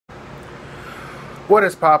What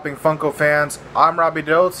is popping, Funko fans? I'm Robbie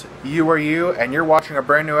Dilts, you are you, and you're watching a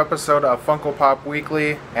brand new episode of Funko Pop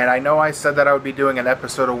Weekly. And I know I said that I would be doing an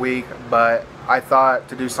episode a week, but I thought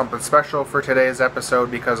to do something special for today's episode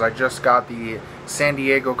because I just got the San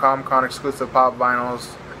Diego Comic-Con exclusive pop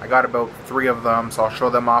vinyls. I got about 3 of them, so I'll show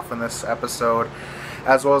them off in this episode.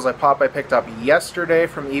 As well as I picked up yesterday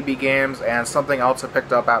from EB Games, and something else I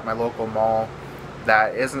picked up at my local mall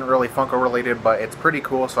that isn't really Funko related, but it's pretty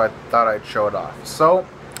cool, so I thought I'd show it off. So,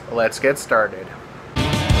 let's get started.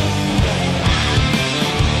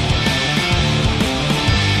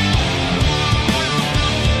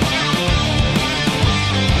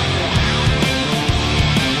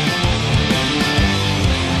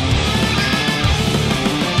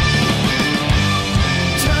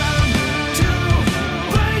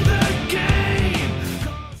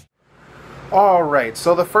 Alright,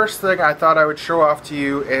 so the first thing I thought I would show off to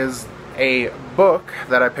you is a book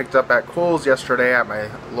that I picked up at Kohl's yesterday at my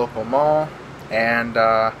local mall, and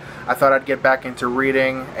I thought I'd get back into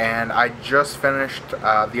reading, and I just finished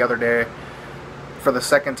the other day, for the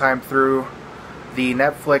second time through, the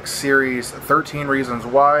Netflix series 13 Reasons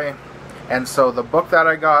Why. And so the book that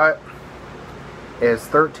I got is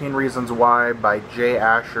 13 Reasons Why by Jay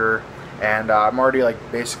Asher, and I'm already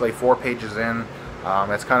like basically 4 pages in.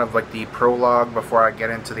 It's kind of like the prologue before I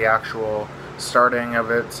get into the actual starting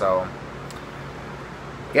of it, so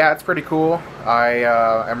yeah, it's pretty cool. I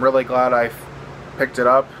am really glad I picked it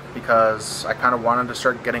up because I kind of wanted to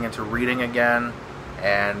start getting into reading again,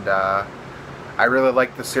 and I really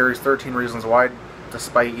like the series 13 Reasons Why,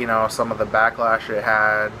 despite, you know, some of the backlash it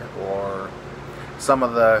had or some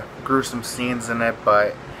of the gruesome scenes in it,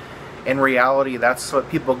 but in reality, that's what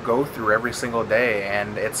people go through every single day,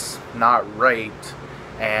 and it's not right,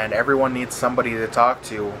 and everyone needs somebody to talk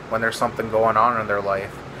to when there's something going on in their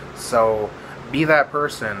life. So be that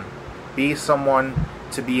person. Be someone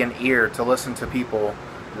to be an ear to listen to people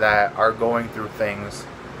that are going through things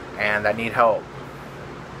and that need help.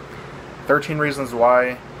 13 Reasons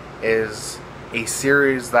Why is a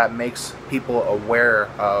series that makes people aware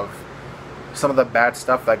of some of the bad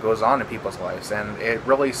stuff that goes on in people's lives, and it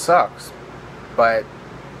really sucks, but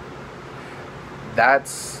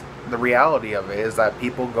that's the reality of it, is that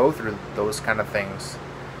people go through those kind of things,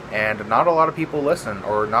 and not a lot of people listen,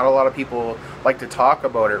 or not a lot of people like to talk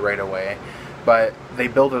about it right away, but they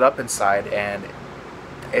build it up inside, and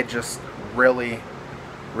it just really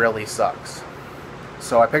sucks.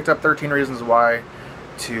 So I picked up 13 Reasons Why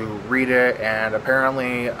to read it, and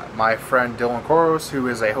apparently my friend Dylan Koros, who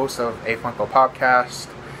is a host of a Funko Popcast,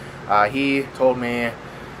 he told me,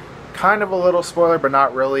 kind of a little spoiler but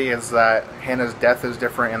not really, is that Hannah's death is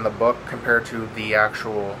different in the book compared to the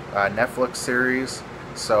actual Netflix series.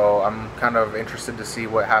 So I'm kind of interested to see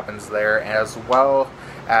what happens there, as well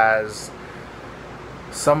as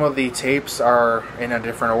some of the tapes are in a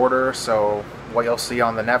different order, so what you'll see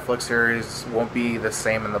on the Netflix series won't be the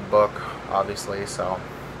same in the book, obviously. So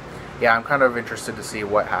yeah, I'm kind of interested to see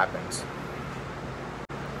what happens.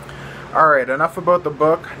 Alright, enough about the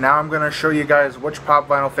book. Now I'm going to show you guys which pop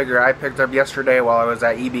vinyl figure I picked up yesterday while I was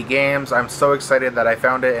at EB Games. I'm so excited that I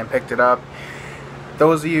found it and picked it up.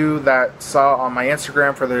 Those of you that saw on my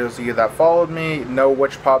Instagram, for those of you that followed me, know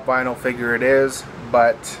which pop vinyl figure it is,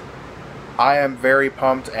 but I am very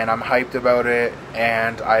pumped and I'm hyped about it,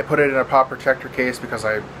 and I put it in a pop protector case because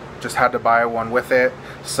I just had to buy one with it.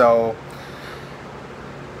 So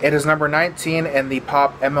it is number 19 in the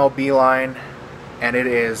Pop MLB line, and it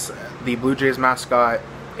is the Blue Jays mascot,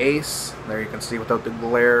 Ace. There you can see without the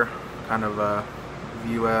glare, kind of a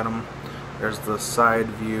view at him. There's the side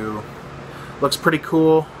view. Looks pretty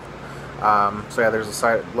cool. So yeah, there's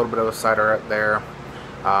a little bit of a side art there.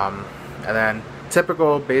 And then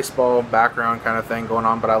typical baseball background kind of thing going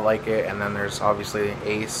on, but I like it. And then there's obviously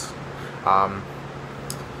Ace. And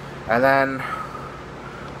then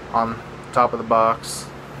on top of the box,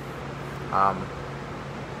 and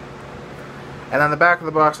then the back of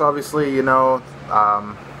the box, obviously, you know,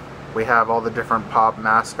 we have all the different pop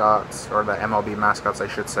mascots, or the MLB mascots, I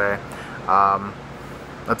should say.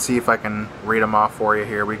 Let's see if I can read them off for you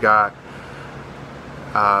here. We got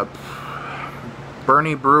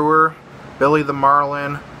Bernie Brewer, Billy the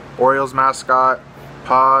Marlin, Orioles mascot,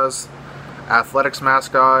 Paws, Athletics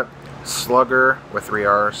mascot, Slugger with 3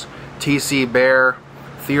 R's, TC Bear,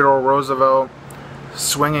 Theodore Roosevelt,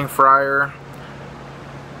 Swinging Friar,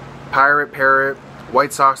 Pirate Parrot,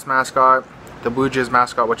 White Sox mascot, the Blue Jays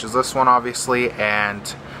mascot, which is this one obviously,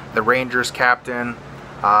 and the Rangers captain.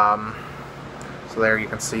 So there you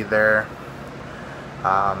can see there.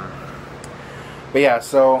 But yeah,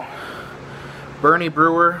 so Bernie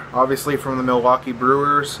Brewer, obviously from the Milwaukee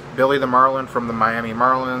Brewers. Billy the Marlin from the Miami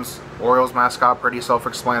Marlins. Orioles mascot, pretty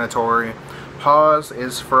self-explanatory. Pause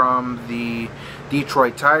is from the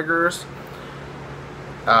Detroit Tigers.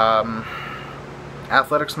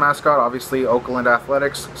 Athletics mascot, obviously Oakland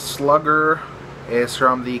Athletics. Slugger is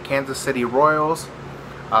from the Kansas City Royals.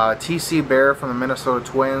 TC Bear from the Minnesota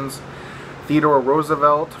Twins. Theodore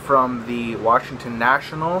Roosevelt from the Washington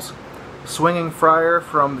Nationals. Swinging Friar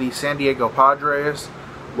from the San Diego Padres.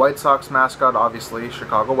 White Sox mascot, obviously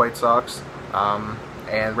Chicago White Sox.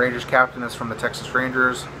 And Rangers captain is from the Texas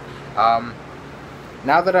Rangers.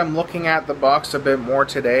 Now that I'm looking at the box a bit more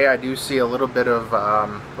today, I do see a little bit of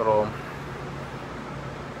little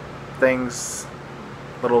things,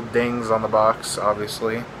 little dings on the box,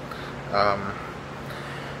 obviously.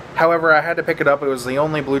 However, I had to pick it up. It was the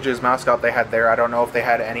only Blue Jays mascot they had there. I don't know if they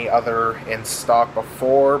had any other in stock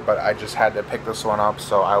before, but I just had to pick this one up,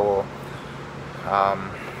 so I will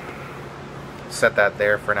set that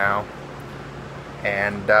there for now.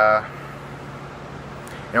 And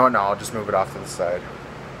you know what, no, I'll just move it off to the side.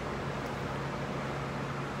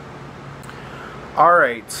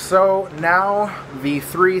 Alright, so now the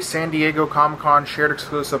 3 San Diego Comic-Con shared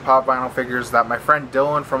exclusive pop vinyl figures that my friend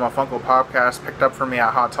Dylan from a Funko Popcast picked up for me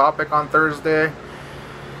at Hot Topic on Thursday.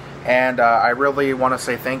 And I really want to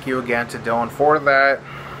say thank you again to Dylan for that.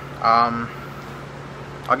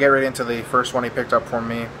 I'll get right into the first one he picked up for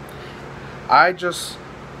me. I just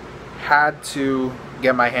had to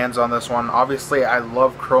get my hands on this one. Obviously, I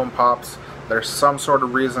love Chrome Pops. There's some sort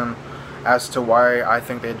of reason as to why I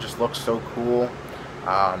think they just look so cool.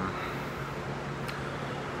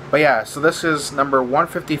 But yeah, so this is number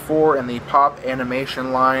 154 in the Pop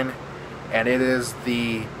Animation line, and it is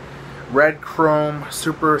the Red Chrome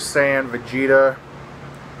Super Saiyan Vegeta,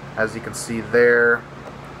 as you can see there,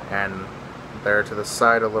 and there to the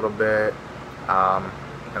side a little bit, and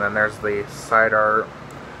then there's the side art.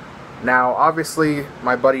 Now, obviously,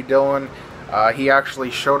 my buddy Dylan, he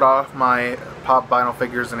actually showed off my Pop vinyl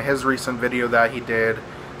figures in his recent video that he did.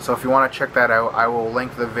 So if you want to check that out, I will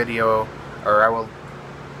link the video, or I will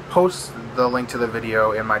post the link to the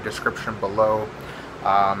video in my description below.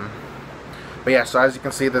 But yeah, so as you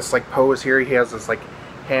can see, this like pose here, he has this like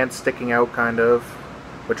hand sticking out kind of,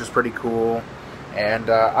 which is pretty cool. And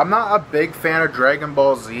I'm not a big fan of Dragon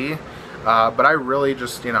Ball Z, but I really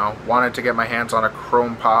just, you know, wanted to get my hands on a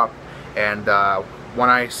Chrome Pop. And when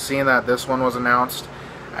I seen that this one was announced,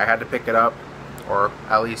 I had to pick it up, or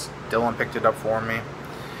at least Dylan picked it up for me.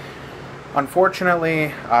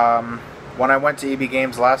 Unfortunately, when I went to EB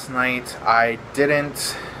Games last night, I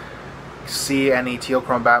didn't see any Teal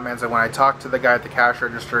Chrome Batmans, and when I talked to the guy at the cash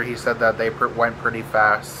register, he said that they went pretty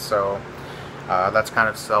fast, so that's kind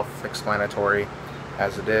of self-explanatory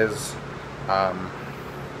as it is.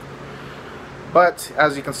 But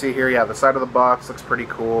as you can see here, yeah, the side of the box looks pretty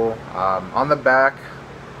cool. On the back,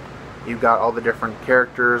 you've got all the different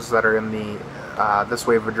characters that are in the this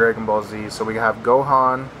wave of Dragon Ball Z. So we have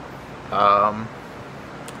Gohan.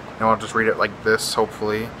 And I'll just read it like this,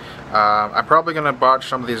 hopefully. I'm probably going to botch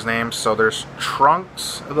some of these names. So there's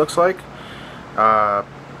Trunks, it looks like.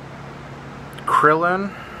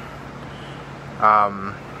 Krillin.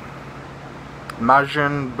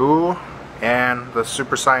 Majin Buu. And the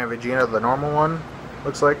Super Saiyan Vegeta, the normal one,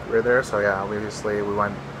 looks like, right there. So yeah, obviously we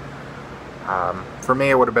went, for me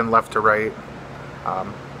it would have been left to right.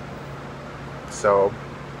 So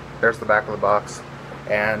there's the back of the box.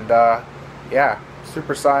 And yeah,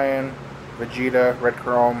 Super Saiyan, Vegeta, Red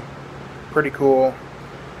Chrome, pretty cool.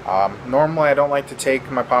 Normally I don't like to take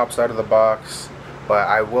my Pops out of the box, but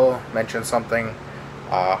I will mention something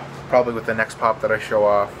probably with the next Pop that I show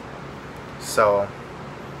off. So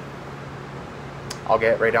I'll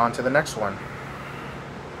get right on to the next one.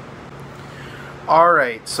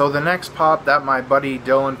 Alright, so the next Pop that my buddy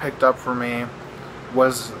Dylan picked up for me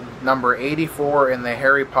was number 84 in the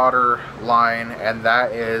Harry Potter line, and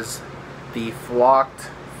that is the Flocked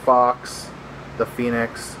Fox, the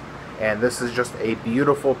Phoenix. And this is just a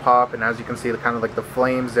beautiful Pop, and as you can see, kind of like the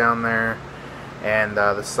flames down there, and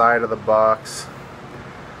the side of the box,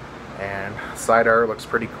 and side art looks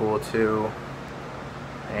pretty cool too.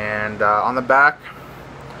 And on the back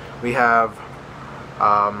we have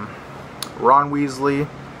Ron Weasley,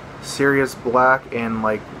 Sirius Black in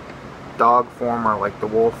like dog form, or like the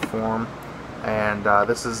wolf form, and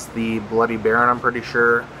this is the Bloody Baron, I'm pretty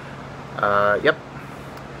sure. Yep.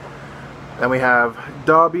 Then we have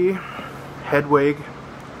Dobby, Hedwig,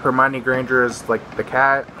 Hermione Granger is like the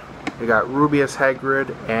cat. We got Rubius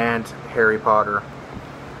Hagrid and Harry Potter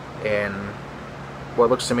in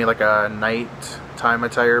what looks to me like a nighttime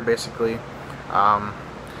attire, basically.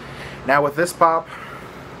 Now with this pop,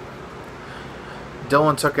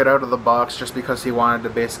 Dylan took it out of the box just because he wanted to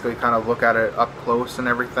basically kind of look at it up close and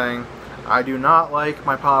everything. I do not like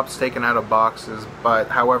my pops taken out of boxes, but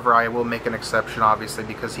however I will make an exception obviously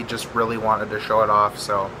because he just really wanted to show it off,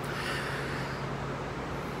 so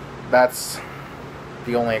that's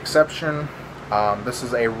the only exception. This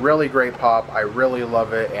is a really great pop. I really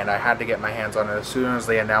love it, and I had to get my hands on it as soon as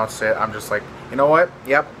they announced it. I'm just like, you know what?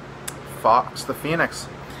 Yep, Fox the Phoenix.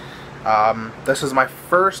 This is my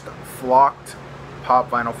first flocked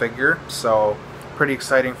pop vinyl figure, so pretty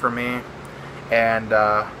exciting for me. And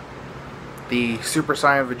the Super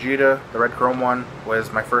Saiyan Vegeta, the red chrome one,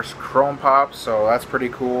 was my first chrome pop, so that's pretty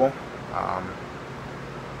cool.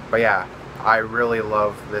 But yeah, I really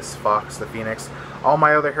love this Fox the Phoenix. All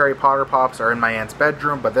my other Harry Potter pops are in my aunt's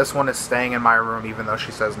bedroom, but this one is staying in my room even though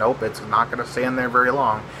she says nope, it's not going to stay in there very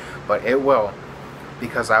long. But it will,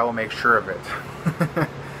 because I will make sure of it.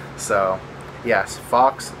 So, yes,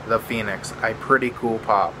 Fox the Phoenix, a pretty cool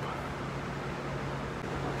pop.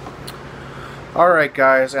 Alright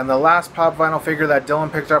guys, and the last pop vinyl figure that Dylan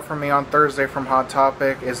picked up for me on Thursday from Hot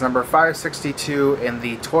Topic is number 562 in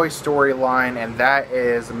the Toy Story line, and that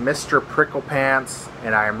is Mr. Pricklepants,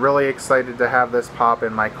 and I am really excited to have this pop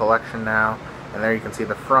in my collection now. And there you can see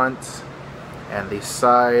the front and the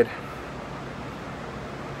side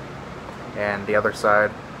and the other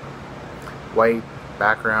side, white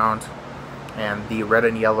background, and the red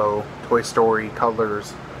and yellow Toy Story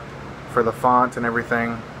colors for the font and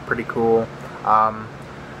everything. Pretty cool.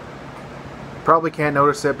 Probably can't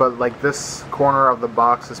notice it, but like this corner of the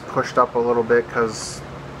box is pushed up a little bit because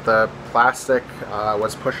the plastic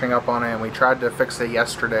was pushing up on it, and we tried to fix it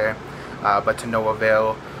yesterday, but to no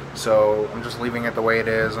avail. So I'm just leaving it the way it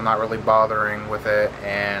is. I'm not really bothering with it.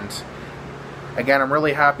 And again, I'm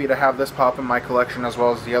really happy to have this pop in my collection as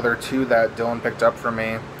well as the other two that Dylan picked up for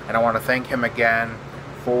me, and I want to thank him again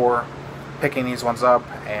for picking these ones up.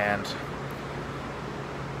 And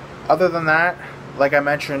other than that, like I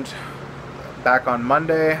mentioned back on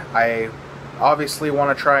Monday, I obviously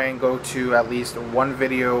want to try and go to at least one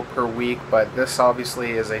video per week, but this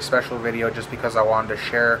obviously is a special video just because I wanted to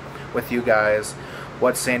share with you guys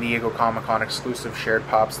what San Diego Comic-Con exclusive shared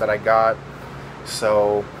pops that I got.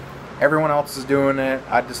 So everyone else is doing it.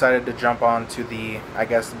 I decided to jump on to the, I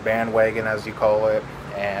guess, bandwagon as you call it,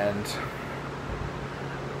 and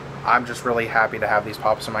I'm just really happy to have these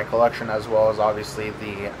pops in my collection, as well as obviously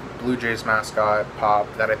the Blue Jays mascot pop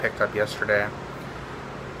that I picked up yesterday.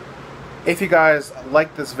 If you guys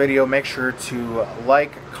like this video, make sure to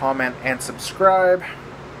like, comment, and subscribe.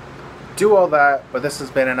 Do all that, but this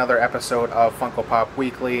has been another episode of Funko Pop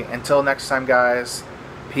Weekly. Until next time, guys,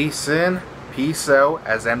 peace in, peace out,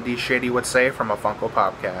 as MD Shady would say from a Funko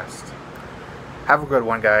Popcast. Have a good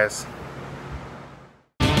one, guys.